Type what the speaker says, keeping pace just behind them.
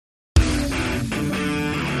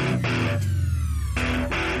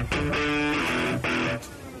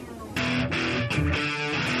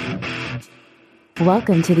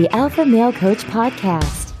Welcome to the Alpha Male Coach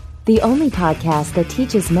Podcast, the only podcast that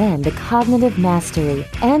teaches men the cognitive mastery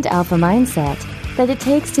and alpha mindset that it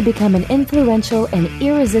takes to become an influential and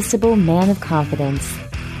irresistible man of confidence.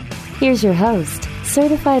 Here's your host,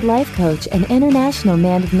 certified life coach and international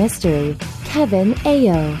man of mystery, Kevin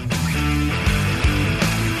Ayo.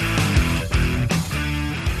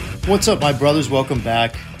 What's up, my brothers? Welcome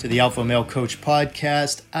back to the Alpha Male Coach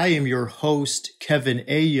Podcast. I am your host, Kevin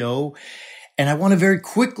Ayo. And I want to very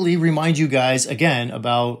quickly remind you guys again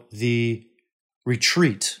about the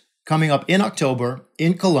retreat coming up in October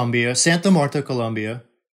in Colombia, Santa Marta, Colombia,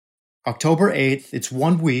 October 8th. It's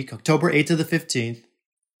 1 week, October 8th to the 15th.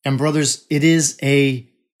 And brothers, it is a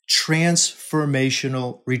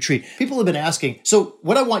transformational retreat. People have been asking. So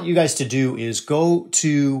what I want you guys to do is go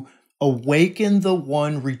to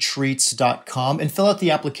awakentheoneretreats.com and fill out the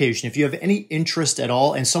application if you have any interest at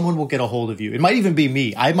all, and someone will get a hold of you. It might even be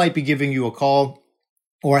me. I might be giving you a call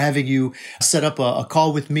or having you set up a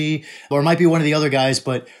call with me, or it might be one of the other guys,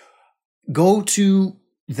 but go to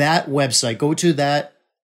that website, go to that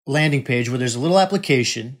landing page where there's a little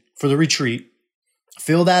application for the retreat,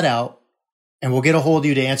 fill that out, and we'll get a hold of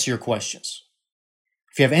you to answer your questions.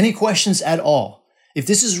 If you have any questions at all, if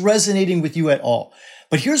this is resonating with you at all.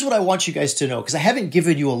 But here's what I want you guys to know, because I haven't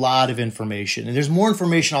given you a lot of information, and there's more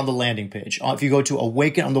information on the landing page. If you go to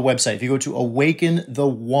Awaken on the website, if you go to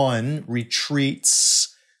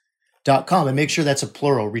awakentheoneretreats.com, and make sure that's a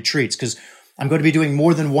plural, retreats, because I'm going to be doing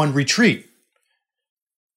more than one retreat.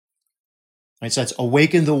 All right, so that's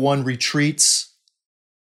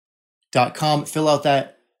awakentheoneretreats.com. Fill out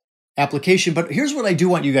that application. But here's what I do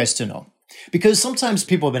want you guys to know, because sometimes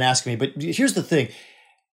people have been asking me, but here's the thing.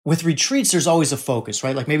 With retreats, there's always a focus,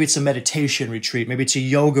 right? Like maybe it's a meditation retreat. Maybe it's a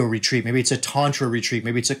yoga retreat. Maybe it's a tantra retreat.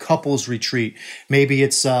 Maybe it's a couples retreat. Maybe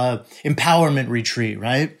it's a empowerment retreat,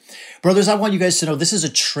 right? Brothers, I want you guys to know this is a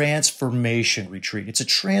transformation retreat. It's a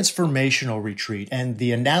transformational retreat. And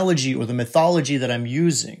the analogy or the mythology that I'm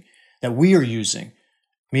using, that we are using,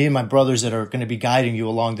 me and my brothers that are going to be guiding you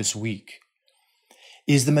along this week,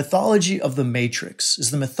 is the mythology of the Matrix, is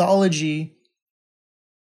the mythology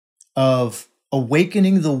of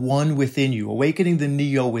awakening the one within you, awakening the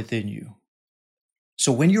neo within you. So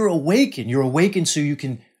when you're awakened so you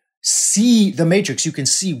can see the matrix. You can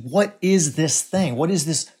see, what is this thing? What is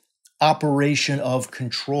this operation of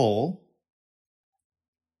control?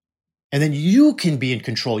 And then you can be in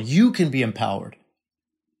control. You can be empowered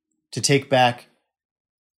to take back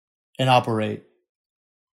and operate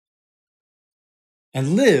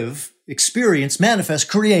and live, experience, manifest,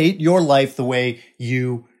 create your life the way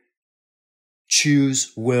you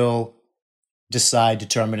choose, will, decide,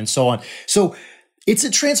 determine, and so on. So it's a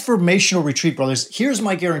transformational retreat, brothers. Here's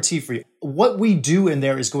my guarantee for you. What we do in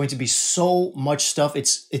there is going to be so much stuff.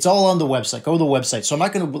 It's all on the website. Go to the website. So I'm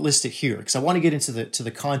not going to list it here because I want to get into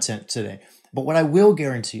the content today. But what I will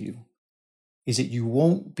guarantee you is that you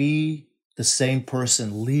won't be the same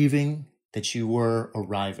person leaving that you were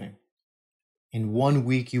arriving. In 1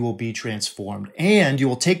 week, you will be transformed, and you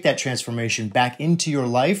will take that transformation back into your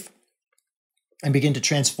life and begin to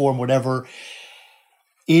transform whatever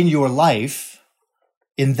in your life,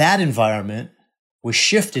 in that environment, was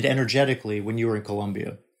shifted energetically when you were in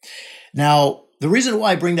Colombia. Now, the reason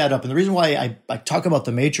why I bring that up and the reason why I talk about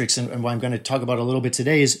the Matrix and why I'm going to talk about it a little bit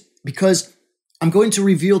today is because I'm going to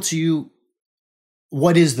reveal to you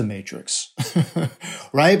what is the Matrix,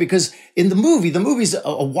 right? Because in the movie's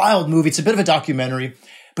a wild movie. It's a bit of a documentary,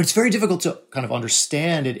 but it's very difficult to kind of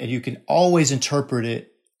understand it, and you can always interpret it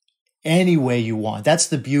any way you want. That's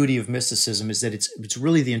the beauty of mysticism, is that it's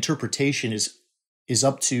really the interpretation is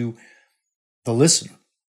up to the listener.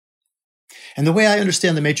 And the way I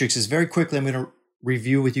understand the Matrix is, very quickly, I'm going to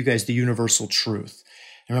review with you guys the universal truth.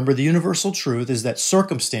 Remember, the universal truth is that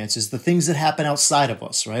circumstances, the things that happen outside of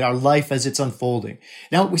us, right? Our life as it's unfolding.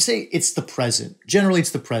 Now, we say it's the present. Generally,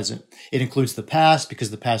 it's the present. It includes the past because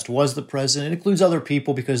the past was the present. It includes other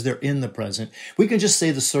people because they're in the present. We can just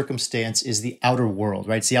say the circumstance is the outer world,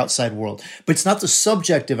 right? It's the outside world. But it's not the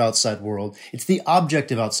subjective outside world. It's the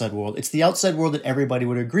objective outside world. It's the outside world that everybody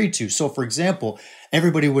would agree to. So, for example,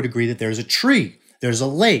 everybody would agree that there's a tree, there's a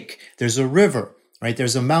lake, there's a river, right?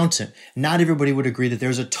 There's a mountain. Not everybody would agree that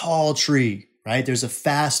there's a tall tree, right? There's a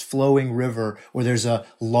fast flowing river, or there's a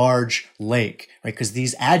large lake, right? Because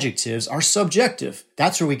these adjectives are subjective.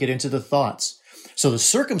 That's where we get into the thoughts. So the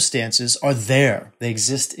circumstances are there. They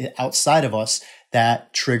exist outside of us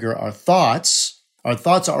that trigger our thoughts. Our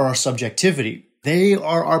thoughts are our subjectivity. They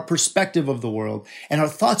are our perspective of the world. And our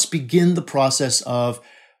thoughts begin the process of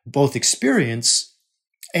both experience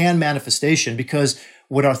and manifestation, because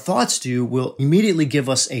what our thoughts do will immediately give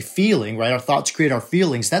us a feeling, right? Our thoughts create our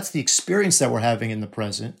feelings. That's the experience that we're having in the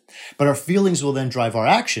present. But our feelings will then drive our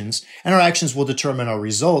actions, and our actions will determine our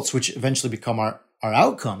results, which eventually become our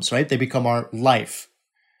outcomes, right? They become our life.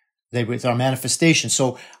 With our manifestation.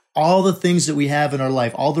 So all the things that we have in our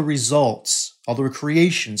life, all the results, all the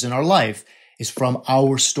creations in our life is from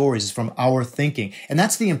our stories, is from our thinking. And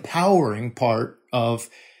that's the empowering part of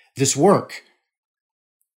this work.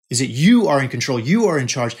 Is that you are in control, you are in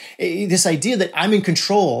charge. This idea that I'm in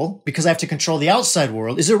control because I have to control the outside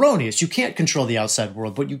world is erroneous. You can't control the outside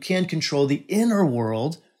world, but you can control the inner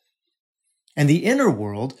world. And the inner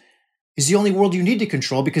world is the only world you need to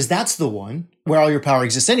control because that's the one where all your power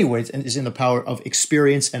exists anyways and is in the power of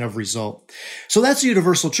experience and of result. So that's the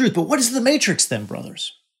universal truth. But what is the matrix then,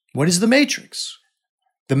 brothers? What is the matrix?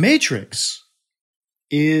 The matrix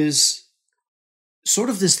is sort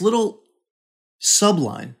of this little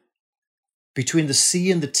subline between the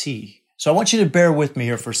C and the T. So I want you to bear with me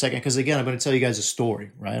here for a second, because again, I'm going to tell you guys a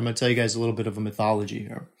story, right? I'm going to tell you guys a little bit of a mythology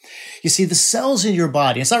here. You see, the cells in your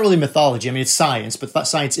body, it's not really mythology. I mean, it's science, but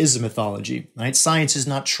science is a mythology, right? Science is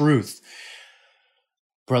not truth.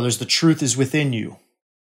 Brothers, the truth is within you.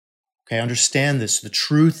 Okay, understand this. The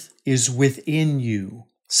truth is within you.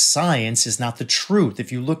 Science is not the truth.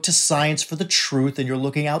 If you look to science for the truth, then you're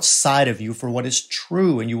looking outside of you for what is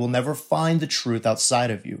true, and you will never find the truth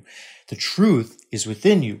outside of you. The truth is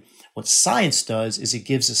within you. What science does is it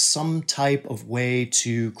gives us some type of way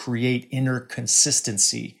to create inner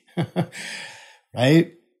consistency,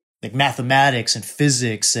 right? Like mathematics and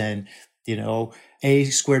physics and, A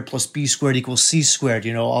squared plus B squared equals C squared,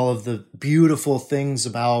 all of the beautiful things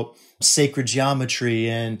about sacred geometry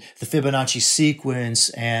and the Fibonacci sequence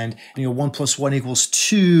and, 1 plus 1 equals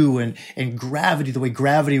 2 and gravity, the way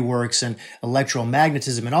gravity works and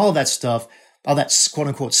electromagnetism and all of that stuff, all that quote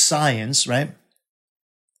unquote science, right?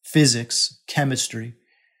 Physics, chemistry.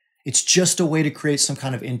 It's just a way to create some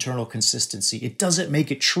kind of internal consistency. It doesn't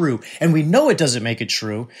make it true. And we know it doesn't make it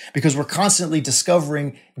true because we're constantly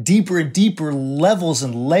discovering deeper and deeper levels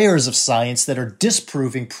and layers of science that are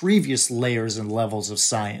disproving previous layers and levels of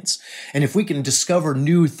science. And if we can discover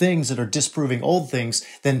new things that are disproving old things,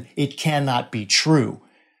 then it cannot be true.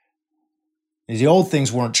 The old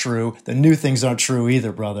things weren't true. The new things aren't true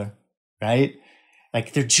either, brother. Right?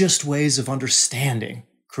 Like they're just ways of understanding,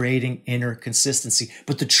 creating inner consistency.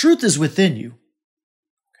 But the truth is within you.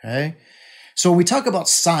 Okay? So when we talk about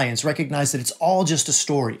science, recognize that it's all just a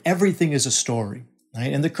story. Everything is a story.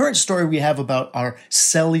 Right? And the current story we have about our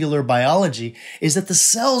cellular biology is that the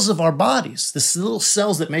cells of our bodies, the little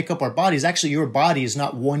cells that make up our bodies, actually your body is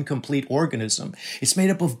not one complete organism. It's made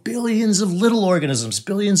up of billions of little organisms,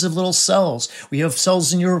 billions of little cells. We have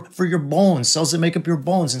cells for your bones, cells that make up your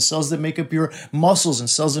bones, and cells that make up your muscles, and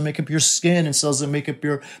cells that make up your skin, and cells that make up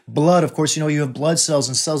your blood. Of course, you have blood cells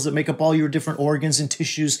and cells that make up all your different organs and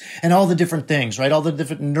tissues and all the different things, right? All the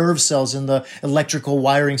different nerve cells and the electrical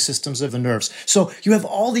wiring systems of the nerves. So you have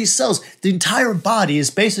all these cells. The entire body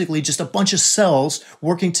is basically just a bunch of cells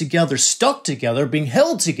working together, stuck together, being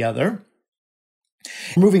held together,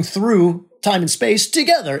 moving through time and space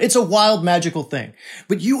together. It's a wild, magical thing.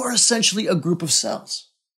 But you are essentially a group of cells.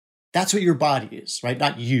 That's what your body is, right?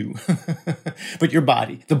 Not you, but your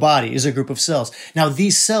body. The body is a group of cells. Now,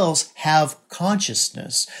 these cells have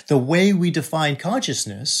consciousness. The way we define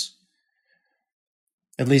consciousness,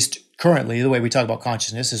 at least currently, the way we talk about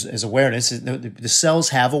consciousness is awareness. The cells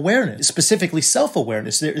have awareness, specifically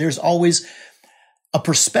self-awareness. There's always a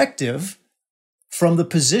perspective from the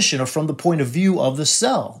position or from the point of view of the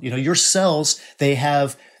cell. Your cells, they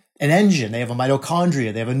have an engine, they have a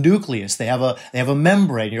mitochondria, they have a nucleus, they have a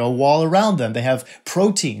membrane, a wall around them. They have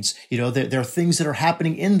proteins, there are things that are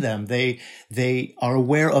happening in them. They are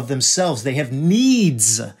aware of themselves. They have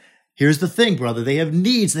needs. Here's the thing, brother. They have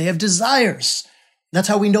needs. They have desires. That's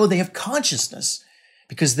how we know they have consciousness,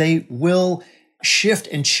 because they will shift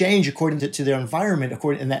and change according to their environment,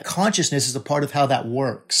 and that consciousness is a part of how that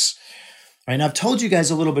works. Right? And I've told you guys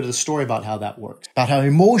a little bit of the story about how that works, about how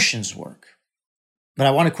emotions work. But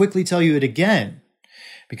I want to quickly tell you it again,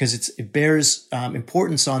 because it bears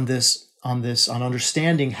importance on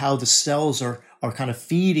understanding how the cells are kind of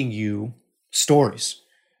feeding you stories.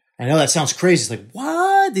 I know that sounds crazy. It's like,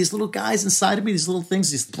 what? These little guys inside of me, these little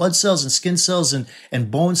things, these blood cells and skin cells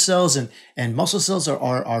and bone cells and muscle cells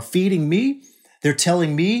are feeding me. They're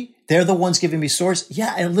telling me, they're the ones giving me stories.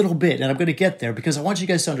 Yeah, a little bit. And I'm going to get there because I want you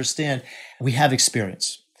guys to understand we have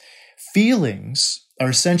experience. Feelings are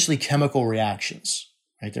essentially chemical reactions,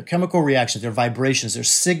 right? They're chemical reactions. They're vibrations. They're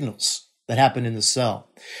signals that happen in the cell.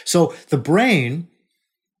 So the brain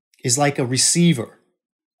is like a receiver,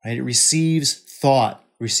 right? It receives thought,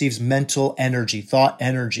 receives mental energy, thought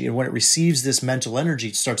energy. And when it receives this mental energy,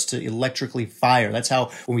 it starts to electrically fire. That's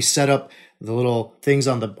how when we set up the little things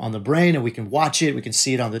on the brain and we can watch it, we can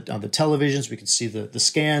see it on the televisions, we can see the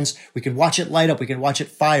scans, we can watch it light up, we can watch it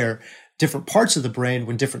fire different parts of the brain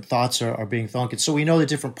when different thoughts are being thought. And so we know that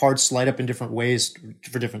different parts light up in different ways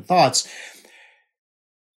for different thoughts.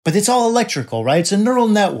 But it's all electrical, right? It's a neural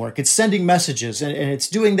network. It's sending messages, and it's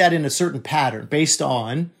doing that in a certain pattern based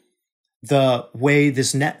on the way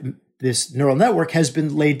this neural network has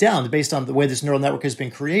been laid down. Based on the way this neural network has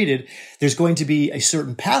been created, there's going to be a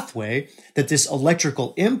certain pathway that this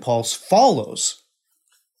electrical impulse follows.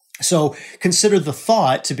 So consider the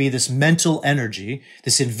thought to be this mental energy,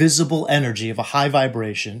 this invisible energy of a high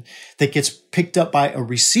vibration that gets picked up by a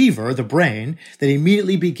receiver, the brain, that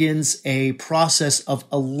immediately begins a process of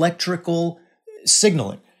electrical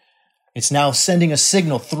signaling. It's now sending a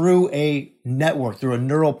signal through a network, through a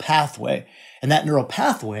neural pathway. And that neural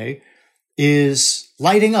pathway is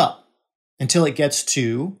lighting up until it gets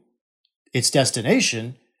to its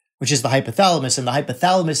destination, which is the hypothalamus. And the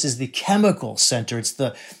hypothalamus is the chemical center. It's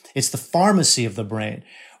the pharmacy of the brain,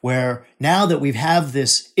 where now that we have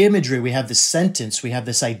this imagery, we have this sentence, we have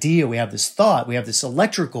this idea, we have this thought, we have this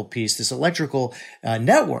electrical piece, this electrical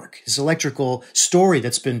network, this electrical story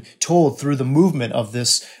that's been told through the movement of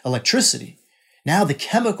this electricity. Now the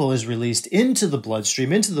chemical is released into the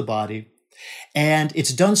bloodstream, into the body, and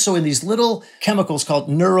it's done so in these little chemicals called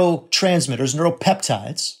neurotransmitters,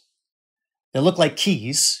 neuropeptides. They look like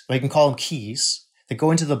keys, or you can call them keys, that go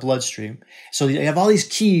into the bloodstream. So you have all these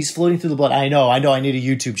keys floating through the blood. I know I need a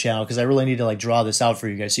YouTube channel because I really need to draw this out for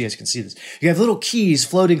you guys so you guys can see this. You have little keys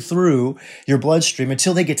floating through your bloodstream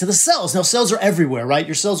until they get to the cells. Now cells are everywhere, right?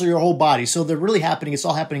 Your cells are your whole body. So they're really happening. It's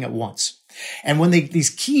all happening at once. And when these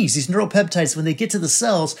keys, these neuropeptides, when they get to the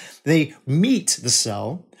cells, they meet the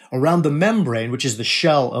cell around the membrane, which is the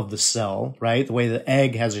shell of the cell, right? The way the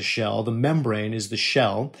egg has a shell, the membrane is the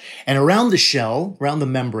shell. And around the shell, around the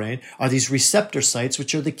membrane, are these receptor sites,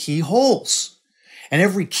 which are the keyholes. And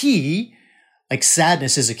every key, like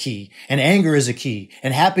sadness is a key, and anger is a key,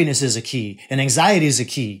 and happiness is a key, and anxiety is a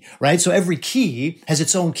key, right? So every key has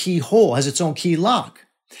its own keyhole, has its own key lock.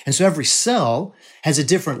 And so every cell has a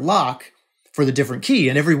different lock for the different key,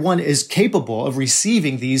 and every one is capable of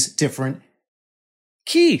receiving these different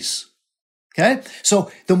keys. Okay.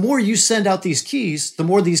 So the more you send out these keys, the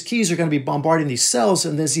more these keys are going to be bombarding these cells.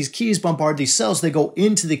 And as these keys bombard these cells, they go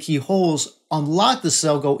into the keyholes, unlock the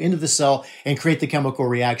cell, go into the cell, and create the chemical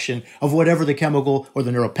reaction of whatever the chemical or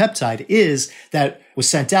the neuropeptide is that was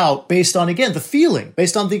sent out based on, again, the feeling,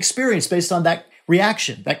 based on the experience, based on that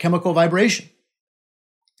reaction, that chemical vibration.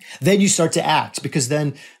 Then you start to act, because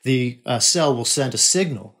then the cell will send a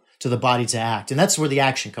signal to the body to act. And that's where the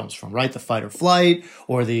action comes from, right? The fight or flight,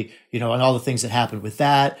 or and all the things that happen with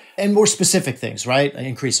that, and more specific things, right? An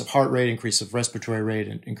increase of heart rate, increase of respiratory rate,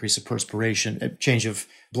 an increase of perspiration, a change of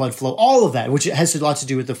blood flow, all of that, which has a lot to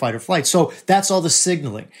do with the fight or flight. So that's all the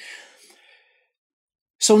signaling.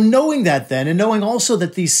 So knowing that then, and knowing also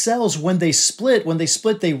that these cells, when they split,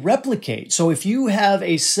 they replicate. So if you have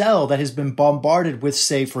a cell that has been bombarded with,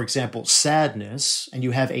 say, for example, sadness, and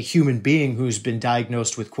you have a human being who's been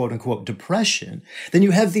diagnosed with quote unquote depression, then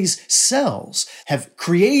you have these cells have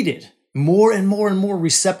created more and more and more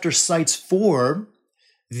receptor sites for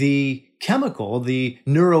the chemical, the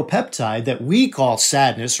neuropeptide that we call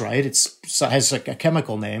sadness, right? It has like a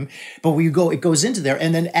chemical name, but it goes into there.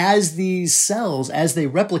 And then as these cells, as they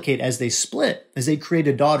replicate, as they split, as they create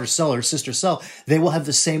a daughter cell or sister cell, they will have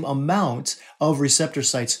the same amount of receptor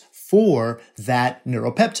sites for that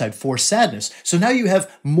neuropeptide, for sadness. So now you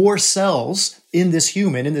have more cells in this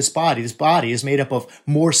human, in this body. This body is made up of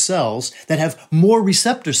more cells that have more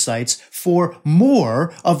receptor sites for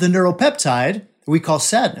more of the neuropeptide we call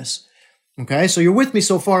sadness. Okay, so you're with me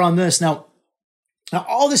so far on this. Now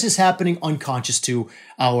all this is happening unconscious to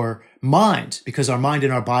our mind, because our mind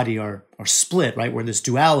and our body are split, right? We're in this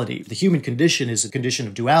duality. The human condition is a condition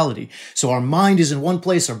of duality. So our mind is in one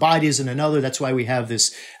place, our body is in another. That's why we have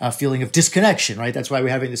this feeling of disconnection, right? That's why we're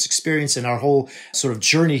having this experience, and our whole sort of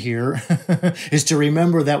journey here is to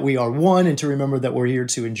remember that we are one, and to remember that we're here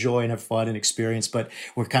to enjoy and have fun and experience, but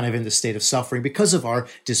we're kind of in the state of suffering because of our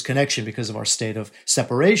disconnection, because of our state of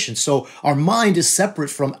separation. So our mind is separate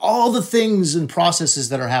from all the things and processes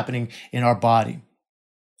that are happening in our body.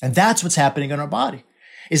 And that's what's happening in our body,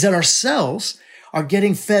 is that our cells are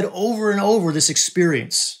getting fed over and over this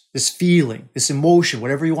experience, this feeling, this emotion,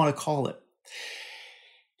 whatever you want to call it.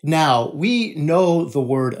 Now, we know the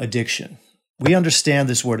word addiction. We understand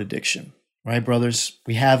this word addiction. Right, brothers?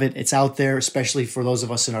 We have it. It's out there, especially for those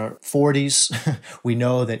of us in our 40s. We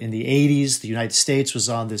know that in the 80s, the United States was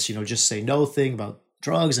on this, just say no thing about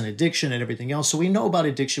drugs and addiction and everything else. So we know about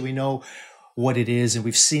addiction. We know what it is, and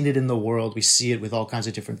we've seen it in the world. We see it with all kinds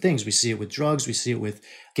of different things. We see it with drugs. We see it with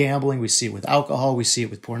gambling. We see it with alcohol. We see it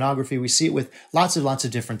with pornography. We see it with lots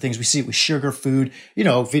of different things. We see it with sugar, food,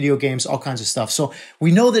 video games, all kinds of stuff. So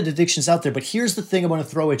we know that addiction's out there, but here's the thing I want to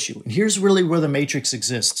throw at you. And here's really where the matrix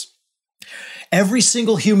exists. Every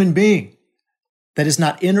single human being that is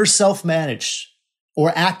not inner self-managed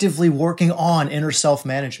or actively working on inner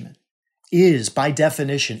self-management is, by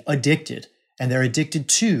definition, addicted. And they're addicted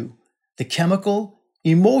to the chemical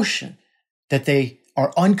emotion that they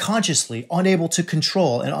are unconsciously unable to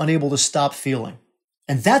control and unable to stop feeling.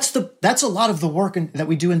 And that's a lot of the work that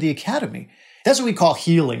we do in the academy. That's what we call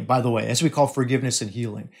healing, by the way. That's what we call forgiveness and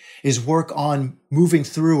healing, is work on moving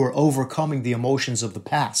through or overcoming the emotions of the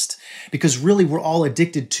past. Because really, we're all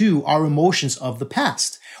addicted to our emotions of the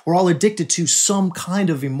past. We're all addicted to some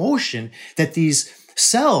kind of emotion that these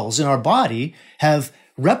cells in our body have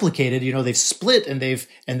replicated. They've split and they've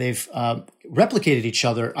replicated each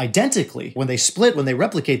other identically. When they split, when they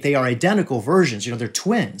replicate, they are identical versions. They're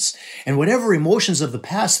twins. And whatever emotions of the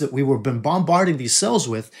past that we were been bombarding these cells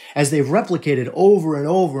with, as they've replicated over and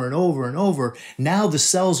over and over and over, now the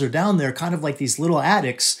cells are down there kind of like these little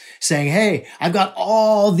addicts saying, hey, I've got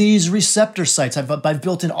all these receptor sites. I've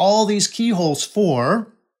built in all these keyholes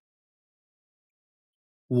for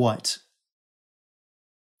what?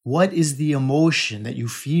 What is the emotion that you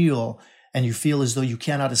feel, and you feel as though you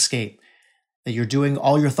cannot escape, that you're doing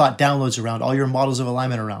all your thought downloads around, all your models of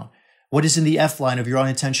alignment around? What is in the F line of your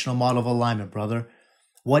unintentional model of alignment, brother?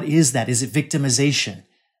 What is that? Is it victimization,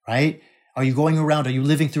 right? Are you going around, are you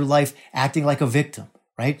living through life acting like a victim,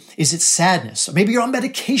 right? Is it sadness? Maybe you're on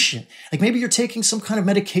medication. Like maybe you're taking some kind of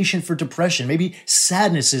medication for depression. Maybe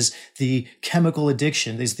sadness is the chemical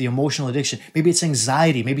addiction, is the emotional addiction. Maybe it's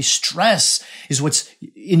anxiety. Maybe stress is what's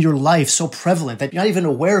in your life so prevalent that you're not even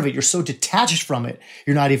aware of it. You're so detached from it,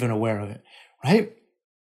 you're not even aware of it, right?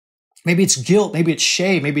 Maybe it's guilt, maybe it's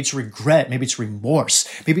shame, maybe it's regret, maybe it's remorse.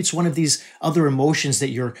 Maybe it's one of these other emotions that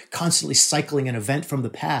you're constantly cycling an event from the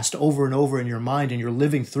past over and over in your mind, and you're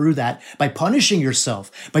living through that by punishing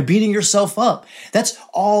yourself, by beating yourself up. That's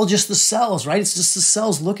all just the cells, right? It's just the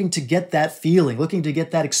cells looking to get that feeling, looking to get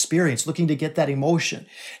that experience, looking to get that emotion.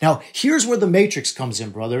 Now, here's where the matrix comes in,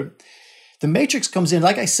 brother. The matrix comes in,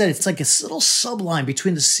 like I said, it's like a little subline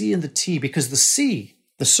between the C and the T, because the C,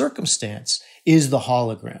 the circumstance, is the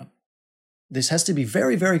hologram. This has to be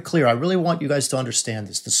very, very clear. I really want you guys to understand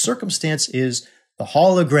this. The circumstance is the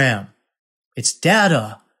hologram. It's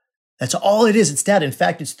data. That's all it is. It's data. In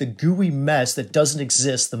fact, it's the gooey mess that doesn't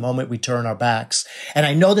exist the moment we turn our backs. And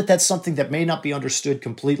I know that that's something that may not be understood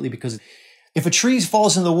completely, because if a tree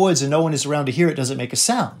falls in the woods and no one is around to hear it, doesn't make a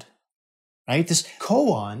sound, right? This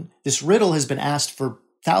koan, this riddle, has been asked for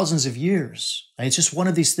thousands of years. Right? It's just one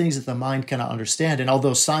of these things that the mind cannot understand. And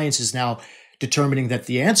although science is now determining that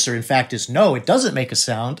the answer, in fact, is no, it doesn't make a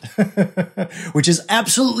sound, which is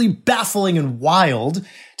absolutely baffling and wild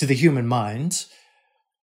to the human mind,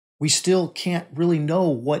 we still can't really know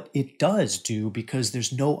what it does do, because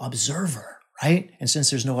there's no observer, right? And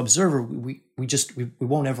since there's no observer, we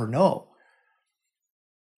won't ever know.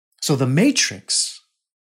 So the matrix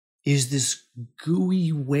is this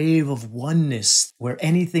gooey wave of oneness where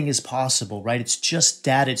anything is possible, right? It's just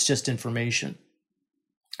data, it's just information.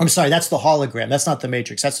 I'm sorry, that's the hologram. That's not the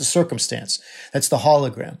matrix. That's the circumstance. That's the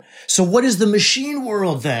hologram. So what is the machine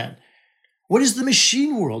world then? What is the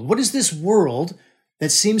machine world? What is this world that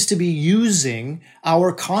seems to be using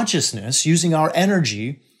our consciousness, using our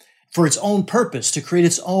energy for its own purpose, to create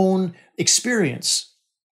its own experience?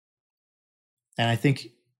 And I think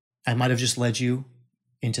I might have just led you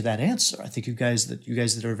into that answer. I think you guys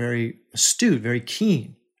that are very astute, very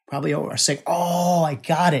keen, probably are saying, oh, I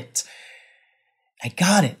got it. I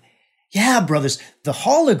got it. Yeah, brothers, the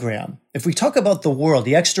hologram, if we talk about the world,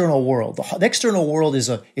 the external world is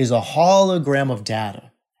a hologram of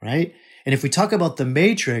data, right? And if we talk about the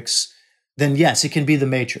matrix, then yes, it can be the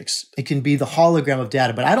matrix. It can be the hologram of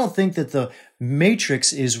data. But I don't think that the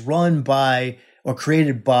matrix is run by or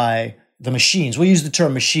created by the machines. We'll use the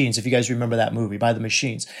term machines, if you guys remember that movie, by the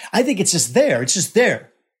machines. I think it's just there. It's just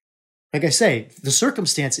there. Like I say, the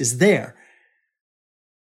circumstance is there.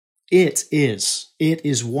 It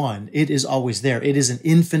is one. It is always there. It is an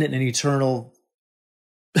infinite and eternal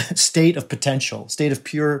state of potential, state of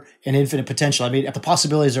pure and infinite potential. I mean, the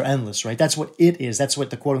possibilities are endless, right? That's what it is. That's what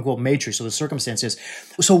the quote unquote matrix or the circumstance is.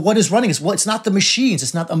 So what is running is, well, it's not the machines.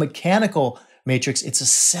 It's not a mechanical matrix. It's a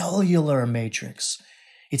cellular matrix.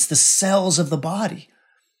 It's the cells of the body.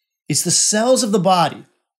 It's the cells of the body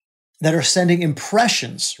that are sending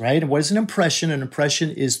impressions, right? And what is an impression? An impression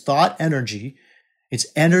is thought energy. It's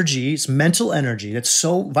energy, it's mental energy that's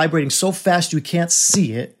so vibrating so fast you can't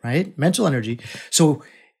see it, right? Mental energy. So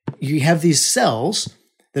you have these cells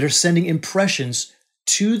that are sending impressions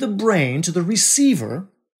to the brain, to the receiver,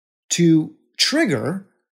 to trigger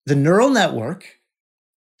the neural network,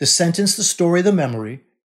 the sentence, the story, the memory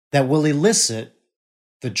that will elicit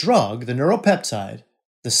the drug, the neuropeptide,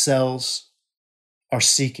 the cells are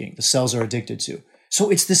seeking, the cells are addicted to. So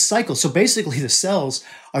it's this cycle. So basically the cells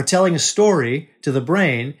are telling a story to the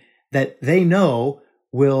brain that they know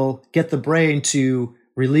will get the brain to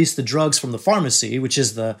release the drugs from the pharmacy, which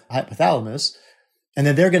is the hypothalamus, and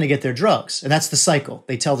then they're going to get their drugs. And that's the cycle.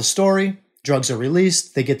 They tell the story, drugs are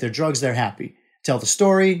released, they get their drugs, they're happy. Tell the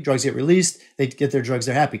story, drugs get released, they get their drugs,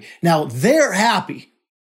 they're happy. Now they're happy.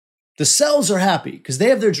 The cells are happy because they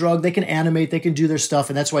have their drug, they can animate, they can do their stuff,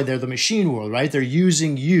 and that's why they're the machine world, right? They're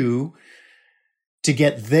using you to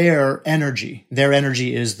get their energy. Their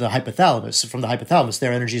energy is the hypothalamus. From the hypothalamus,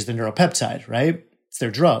 their energy is the neuropeptide, right? It's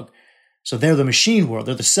their drug. So they're the machine world.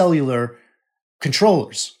 They're the cellular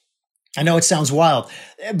controllers. I know it sounds wild,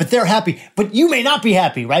 but they're happy. But you may not be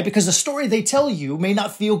happy, right? Because the story they tell you may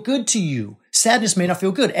not feel good to you. Sadness may not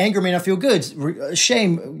feel good. Anger may not feel good.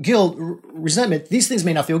 Shame, guilt, resentment, these things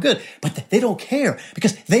may not feel good. But they don't care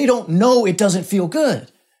because they don't know it doesn't feel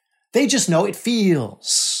good. They just know it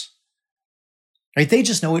feels. Right? They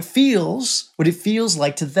just know it feels what it feels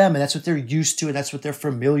like to them. And that's what they're used to. And that's what they're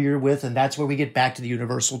familiar with. And that's where we get back to the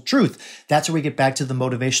universal truth. That's where we get back to the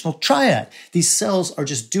motivational triad. These cells are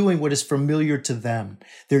just doing what is familiar to them.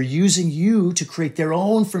 They're using you to create their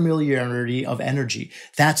own familiarity of energy.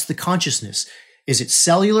 That's the consciousness. Is it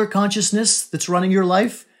cellular consciousness that's running your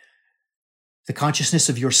life? The consciousness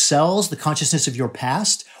of your cells, the consciousness of your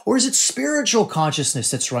past? Or is it spiritual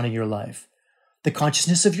consciousness that's running your life? The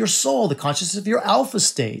consciousness of your soul, the consciousness of your alpha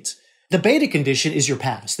state. The beta condition is your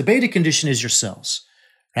past. The beta condition is your cells,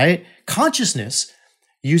 right? Consciousness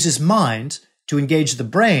uses mind to engage the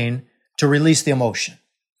brain to release the emotion.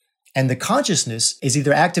 And the consciousness is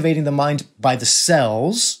either activating the mind by the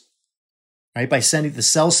cells, right? By sending the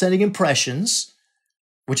cells sending impressions,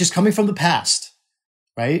 which is coming from the past,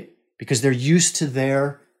 right? Because they're used to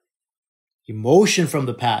their emotion from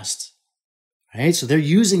the past. Right? So they're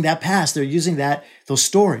using that past, they're using those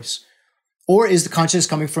stories. Or is the consciousness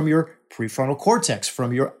coming from your prefrontal cortex,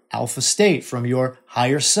 from your alpha state, from your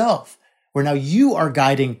higher self, where now you are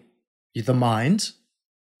guiding the mind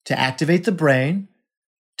to activate the brain,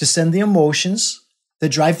 to send the emotions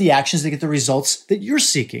that drive the actions that get the results that you're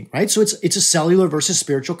seeking, right? So it's a cellular versus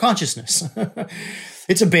spiritual consciousness.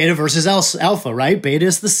 It's a beta versus alpha, right? Beta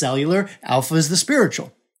is the cellular, alpha is the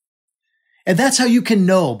spiritual. And that's how you can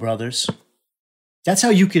know, brothers. That's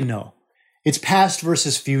how you can know. It's past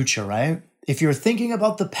versus future, right? If you're thinking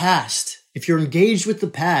about the past, if you're engaged with the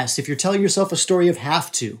past, if you're telling yourself a story of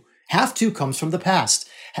have to comes from the past.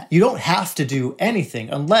 You don't have to do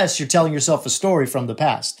anything unless you're telling yourself a story from the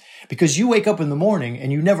past, because you wake up in the morning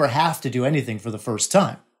and you never have to do anything for the first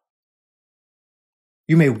time.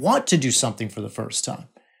 You may want to do something for the first time,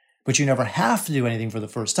 but you never have to do anything for the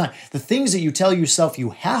first time. The things that you tell yourself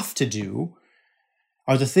you have to do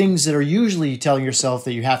are the things that are usually telling yourself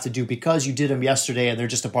that you have to do because you did them yesterday and they're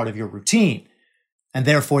just a part of your routine. And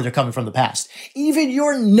therefore, they're coming from the past. Even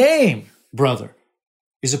your name, brother,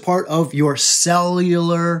 is a part of your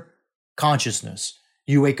cellular consciousness.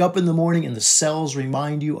 You wake up in the morning and the cells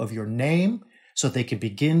remind you of your name so that they can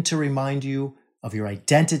begin to remind you of your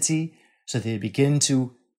identity, so that they begin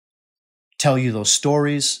to tell you those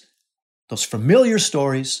stories, those familiar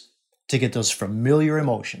stories, to get those familiar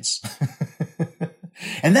emotions.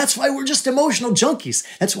 And that's why we're just emotional junkies.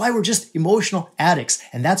 That's why we're just emotional addicts.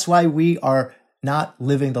 And that's why we are not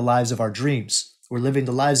living the lives of our dreams. We're living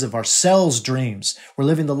the lives of our cells' dreams. We're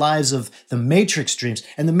living the lives of the matrix dreams.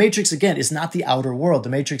 And the matrix, again, is not the outer world. The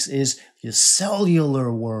matrix is the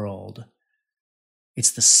cellular world.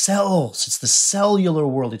 It's the cells. It's the cellular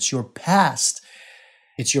world. It's your past.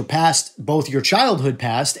 It's your past, both your childhood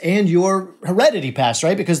past and your heredity past,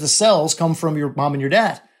 right? Because the cells come from your mom and your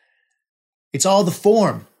dad. It's all the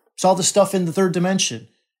form. It's all the stuff in the third dimension.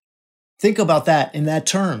 Think about that in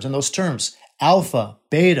those terms. Alpha,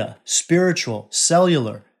 beta, spiritual,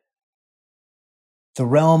 cellular. The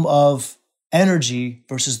realm of energy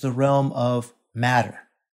versus the realm of matter.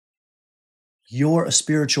 You're a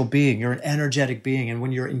spiritual being. You're an energetic being. And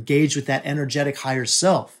when you're engaged with that energetic higher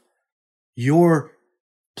self, you're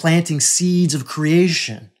planting seeds of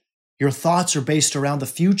creation. Your thoughts are based around the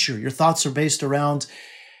future. Your thoughts are based around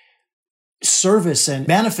service and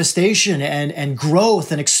manifestation and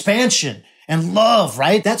growth and expansion and love,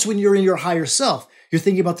 right? That's when you're in your higher self. You're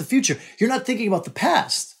thinking about the future. You're not thinking about the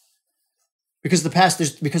past because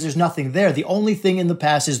there's nothing there. The only thing in the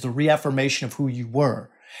past is the reaffirmation of who you were.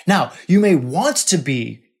 Now, you may want to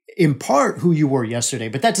be in part who you were yesterday,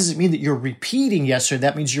 but that doesn't mean that you're repeating yesterday.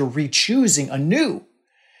 That means you're re-choosing anew.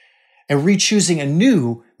 And re-choosing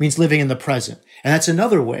anew means living in the present. And that's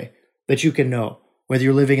another way that you can know whether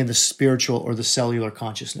you're living in the spiritual or the cellular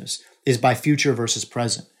consciousness, is by future versus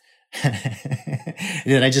present.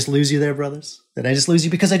 Did I just lose you there, brothers? Did I just lose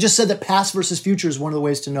you? Because I just said that past versus future is one of the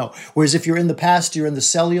ways to know. Whereas if you're in the past, you're in the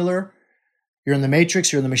cellular, you're in the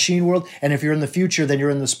matrix, you're in the machine world. And if you're in the future, then you're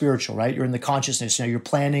in the spiritual, right? You're in the consciousness. You're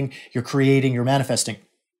planning, you're creating, you're manifesting.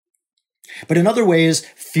 But another way is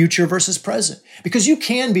future versus present, because you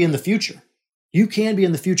can be in the future. You can be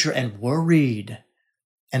in the future and worried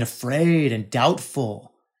and afraid and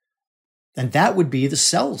doubtful. And that would be the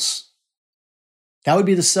cells. That would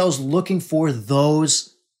be the cells looking for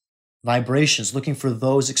those vibrations, looking for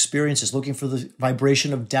those experiences, looking for the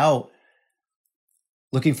vibration of doubt,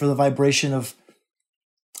 looking for the vibration of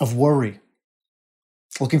worry,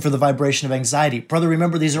 looking for the vibration of anxiety. Brother,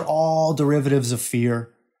 remember, these are all derivatives of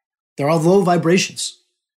fear. They're all low vibrations.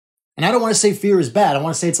 And I don't want to say fear is bad. I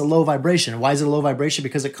want to say it's a low vibration. And why is it a low vibration?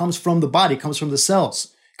 Because it comes from the body, it comes from the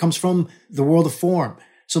cells, it comes from the world of form.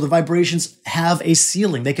 So the vibrations have a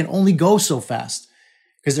ceiling. They can only go so fast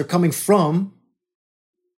because they're coming from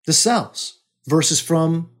the cells versus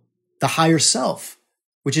from the higher self,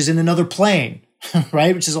 which is in another plane,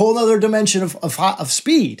 right? Which is a whole other dimension of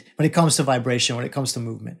speed when it comes to vibration, when it comes to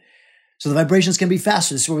movement. So the vibrations can be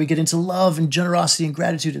faster. This is where we get into love and generosity and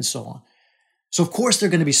gratitude and so on. So of course they're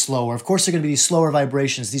going to be slower. Of course they're going to be these slower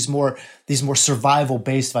vibrations, these more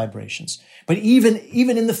survival-based vibrations. But even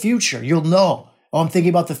in the future, you'll know, I'm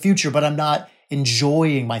thinking about the future, but I'm not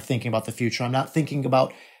enjoying my thinking about the future. I'm not thinking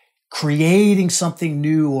about creating something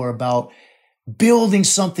new or about building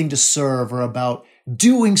something to serve or about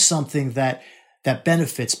doing something that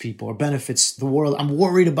benefits people or benefits the world. I'm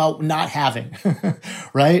worried about not having,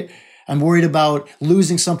 right? I'm worried about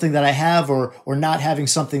losing something that I have or not having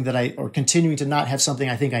something or continuing to not have something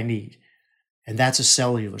I think I need. And that's a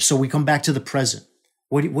cellular. So we come back to the present.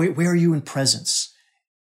 Where are you in presence?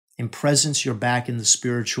 In presence, you're back in the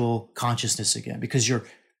spiritual consciousness again because you're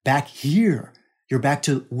back here. You're back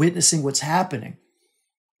to witnessing what's happening.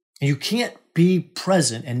 And you can't be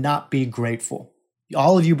present and not be grateful.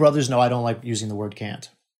 All of you brothers know I don't like using the word can't.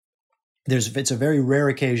 It's a very rare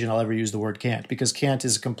occasion I'll ever use the word can't because can't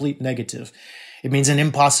is a complete negative. It means an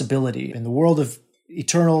impossibility. In the world of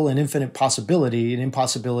eternal and infinite possibility, an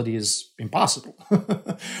impossibility is impossible,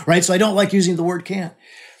 right? So I don't like using the word can't.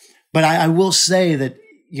 But I will say that,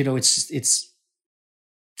 it's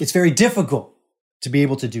very difficult to be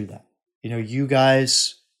able to do that. You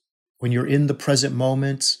guys, when you're in the present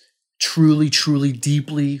moment, truly, truly,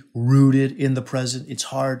 deeply rooted in the present, it's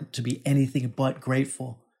hard to be anything but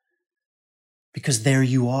grateful. Because there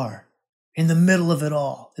you are, in the middle of it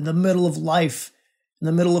all, in the middle of life, in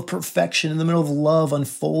the middle of perfection, in the middle of love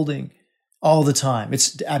unfolding all the time.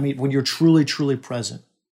 When you're truly, truly present.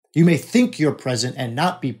 You may think you're present and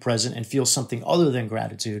not be present and feel something other than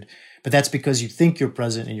gratitude, but that's because you think you're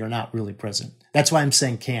present and you're not really present. That's why I'm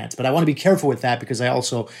saying can't. But I want to be careful with that because I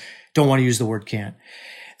also don't want to use the word can't.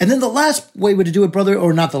 And then the last way to do it, brother,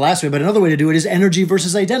 or not the last way, but another way to do it is energy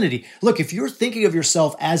versus identity. Look, if you're thinking of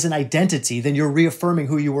yourself as an identity, then you're reaffirming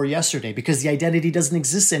who you were yesterday because the identity doesn't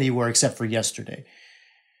exist anywhere except for yesterday.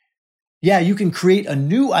 Yeah, you can create a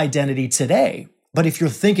new identity today, but if you're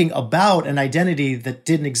thinking about an identity that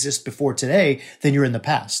didn't exist before today, then you're in the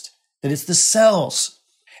past. Then it's the cells.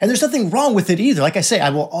 And there's nothing wrong with it either. Like I say, I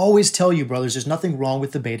will always tell you, brothers, there's nothing wrong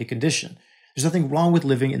with the beta condition. There's nothing wrong with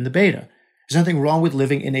living in the beta. There's nothing wrong with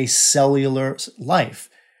living in a cellular life,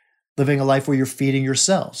 living a life where you're feeding your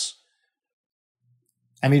cells.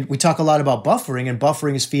 We talk a lot about buffering, and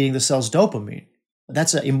buffering is feeding the cells dopamine.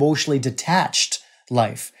 That's an emotionally detached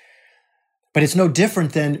life. But it's no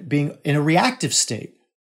different than being in a reactive state,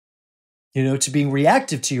 to being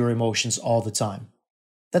reactive to your emotions all the time.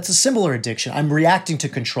 That's a similar addiction. I'm reacting to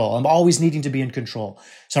control. I'm always needing to be in control.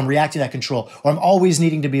 So I'm reacting to that control. Or I'm always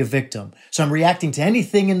needing to be a victim. So I'm reacting to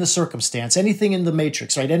anything in the circumstance, anything in the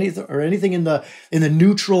matrix, right? Anything in the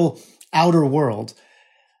neutral outer world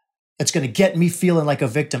that's going to get me feeling like a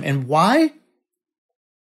victim. And why?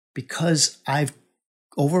 Because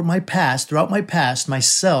throughout my past, my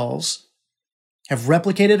cells have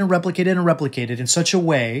replicated and replicated and replicated in such a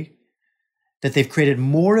way that they've created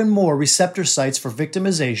more and more receptor sites for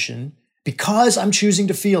victimization because I'm choosing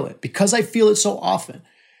to feel it, because I feel it so often.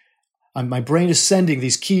 My brain is sending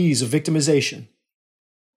these keys of victimization.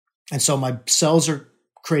 And so my cells are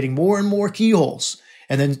creating more and more keyholes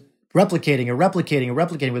and then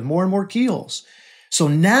replicating with more and more keyholes. So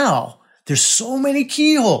now there's so many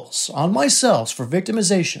keyholes on my cells for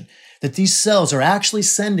victimization that these cells are actually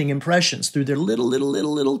sending impressions through their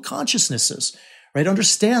little consciousnesses, right?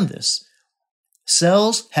 Understand this.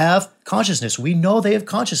 Cells have consciousness. We know they have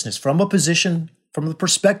consciousness from the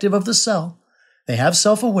perspective of the cell. They have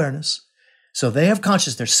self-awareness. So they have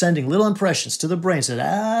consciousness. They're sending little impressions to the brain.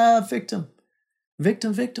 Said, victim,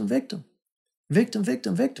 because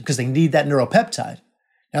they need that neuropeptide.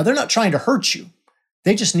 Now, they're not trying to hurt you.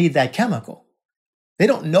 They just need that chemical. They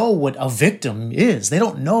don't know what a victim is. They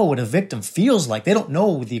don't know what a victim feels like. They don't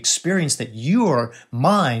know the experience that your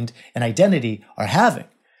mind and identity are having.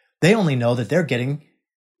 They only know that they're getting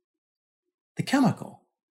the chemical.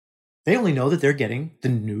 They only know that they're getting the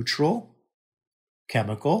neutral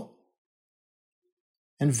chemical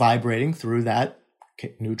and vibrating through that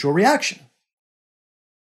neutral reaction.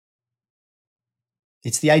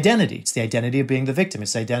 It's the identity. It's the identity of being the victim.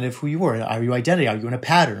 It's the identity of who you are. Are you identity? Are you in a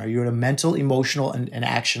pattern? Are you in a mental, emotional, and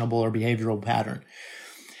actionable or behavioral pattern?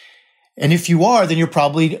 And if you are, then you're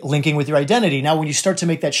probably linking with your identity. Now, when you start to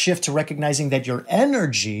make that shift to recognizing that you're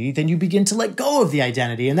energy, then you begin to let go of the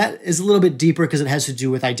identity. And that is a little bit deeper because it has to do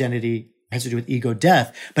with identity, it has to do with ego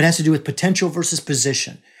death, but it has to do with potential versus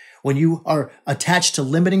position. When you are attached to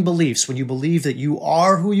limiting beliefs, when you believe that you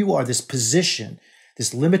are who you are, this position,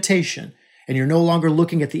 this limitation, and you're no longer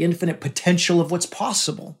looking at the infinite potential of what's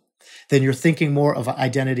possible, then you're thinking more of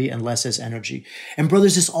identity and less as energy. And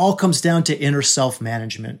brothers, this all comes down to inner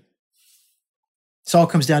self-management. This all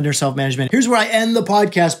comes down to self-management. Here's where I end the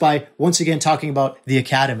podcast by once again talking about the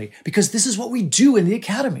academy, because this is what we do in the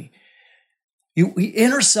academy. We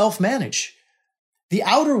inner self-manage. The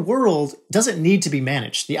outer world doesn't need to be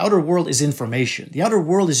managed. The outer world is information. The outer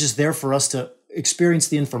world is just there for us to experience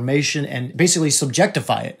the information and basically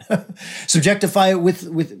subjectify it. Subjectify it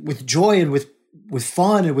with joy and with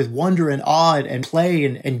fun and with wonder and awe and play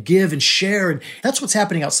and give and share. And that's what's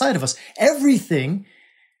happening outside of us. Everything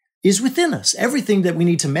is within us. Everything that we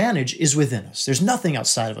need to manage is within us. There's nothing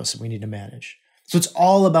outside of us that we need to manage. So it's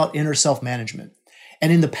all about inner self-management.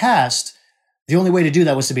 And in the past, the only way to do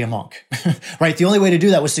that was to be a monk, right? The only way to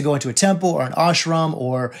do that was to go into a temple or an ashram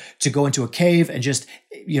or to go into a cave and just,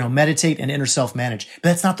 meditate and inner self-manage. But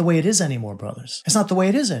that's not the way it is anymore, brothers. It's not the way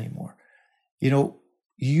it is anymore.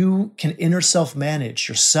 You can inner self-manage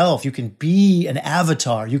yourself. You can be an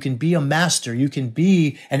avatar. You can be a master. You can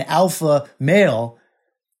be an alpha male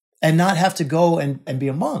and not have to go and be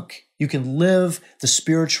a monk. You can live the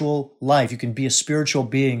spiritual life. You can be a spiritual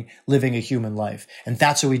being living a human life. And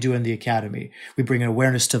that's what we do in the academy. We bring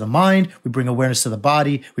awareness to the mind. We bring awareness to the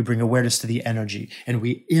body. We bring awareness to the energy. And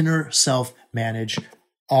we inner self-manage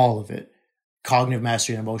all of it. Cognitive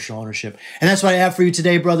mastery and emotional ownership. And that's what I have for you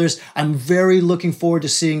today, brothers. I'm very looking forward to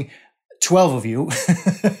seeing 12 of you.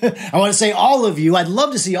 I want to say all of you. I'd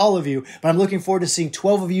love to see all of you, but I'm looking forward to seeing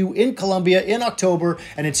 12 of you in Colombia in October.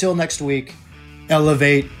 And until next week,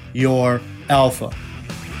 elevate your alpha.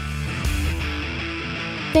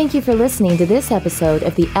 Thank you for listening to this episode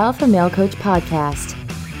of the Alpha Male Coach Podcast.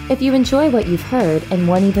 If you enjoy what you've heard and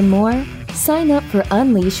want even more, sign up for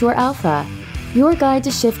Unleash Your Alpha, your guide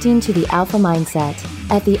to shifting to the alpha mindset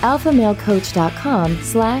at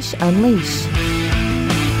thealphamalecoach.com/unleash.